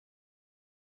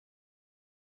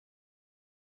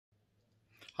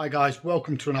Hi guys,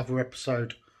 welcome to another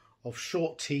episode of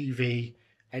Short TV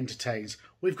Entertains.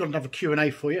 We've got another Q&A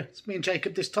for you. It's me and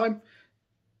Jacob this time.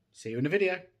 See you in the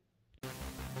video.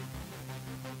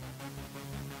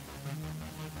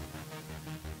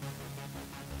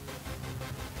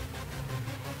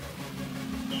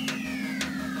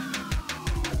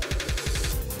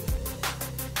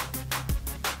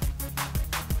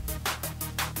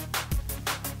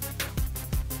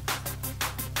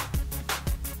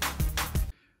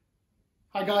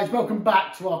 Hi guys, welcome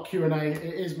back to our Q&A. It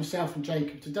is myself and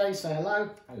Jacob today. Say hello.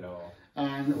 Hello.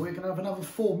 And we're going to have another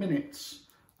 4 minutes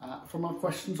from our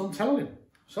questions on television.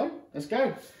 So, let's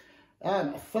go.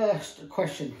 First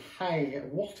question. Hey,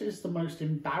 what is the most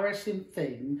embarrassing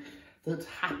thing that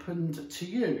happened to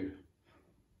you?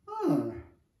 I don't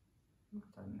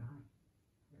know.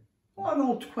 What an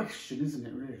odd question, isn't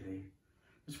it, really?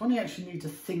 It's one you actually need to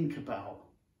think about.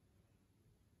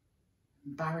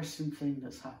 Embarrassing thing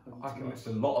that's happened. I think there's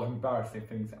a lot of embarrassing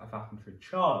things that have happened to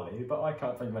Charlie, but I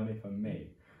can't think of any for me.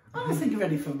 I don't think of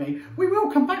any for me. We will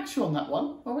come back to you on that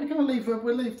one. Well, we're going to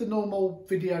we'll leave the normal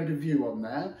video to view on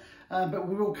there, but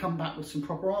we will come back with some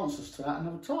proper answers to that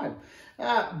another time.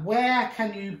 Where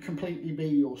can you completely be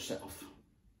yourself?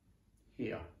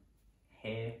 Here.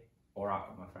 Here or out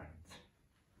with my friends.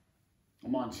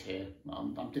 Well, mine's here.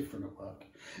 I'm different at work.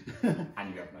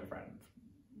 And you have no friends.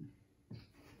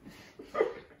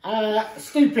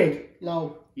 Stupid.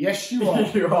 Lol. Yes, you are.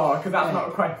 You are, because that's not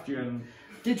a question.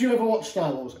 Did you ever watch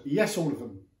Star Wars? Yes, all of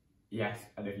them. Yes,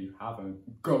 and if you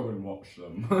haven't, go and watch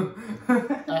them.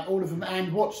 All of them,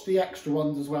 and watch the extra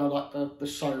ones as well, like the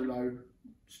Solo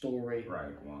story.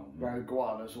 Rogue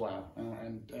One as well,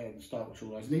 and Star Wars,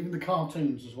 all those, and even the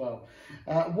cartoons as well.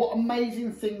 What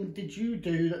amazing thing did you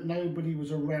do that nobody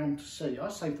was around to see? I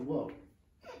saved the world.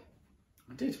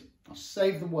 I did. I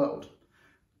saved the world.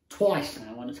 Twice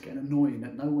now, and it's getting annoying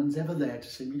that no one's ever there to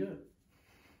see me do it.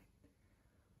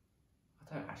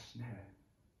 I don't actually know.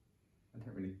 I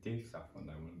don't really do stuff when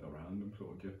no one's around. I'm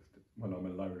sort of just, when I'm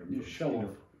alone, I'm you just show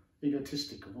off.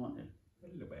 Egotistical, aren't you? A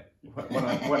little bit.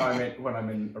 When I'm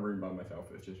in a room by myself,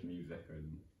 it's just music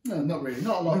and... No, not really.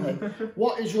 Not a lot though.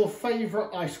 What is your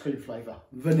favourite ice cream flavour?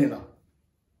 Vanilla.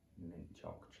 Mint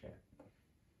chocolate chip.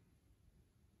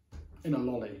 In a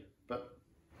lolly, but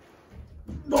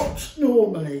not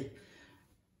normally.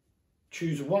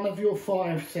 Choose one of your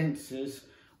 5 senses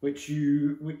which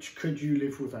could you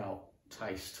live without.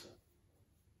 Taste.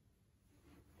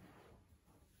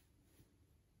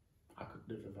 I could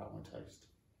live without my taste.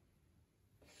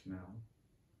 Smell.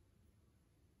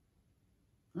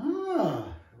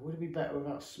 Would it be better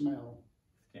without smell?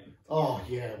 Yeah. Oh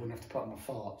yeah, I wouldn't have to put on my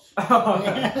farts.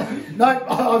 No,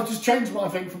 I've just changed my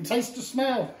thing from taste to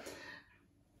smell.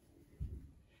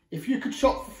 If you could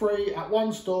shop for free at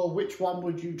one store, which one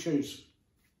would you choose?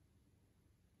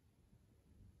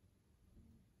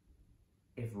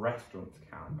 If restaurants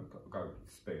can, go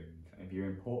with spoons. And if you're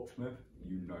in Portsmouth,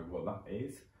 you know what that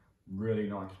is. Really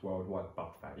nice worldwide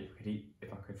buffet.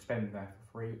 If I could spend there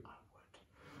for free,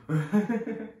 I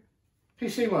would.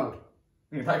 PC World.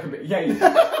 That could be, yeah.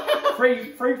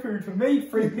 free food for me,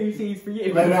 free PCs for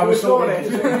you. No, we're sorted.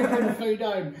 Bring the food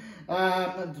home.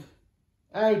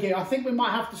 Oh dear, I think we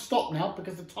might have to stop now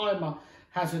because the timer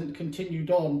hasn't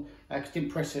continued on because I didn't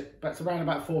press it. But it's around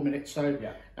about 4 minutes, so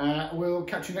yeah. We'll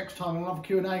catch you next time on another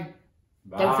Q&A.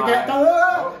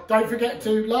 Don't forget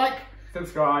to like,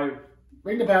 subscribe,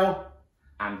 ring the bell,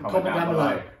 and comment down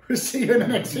below. We'll see you in the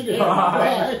next video.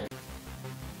 Bye. Bye.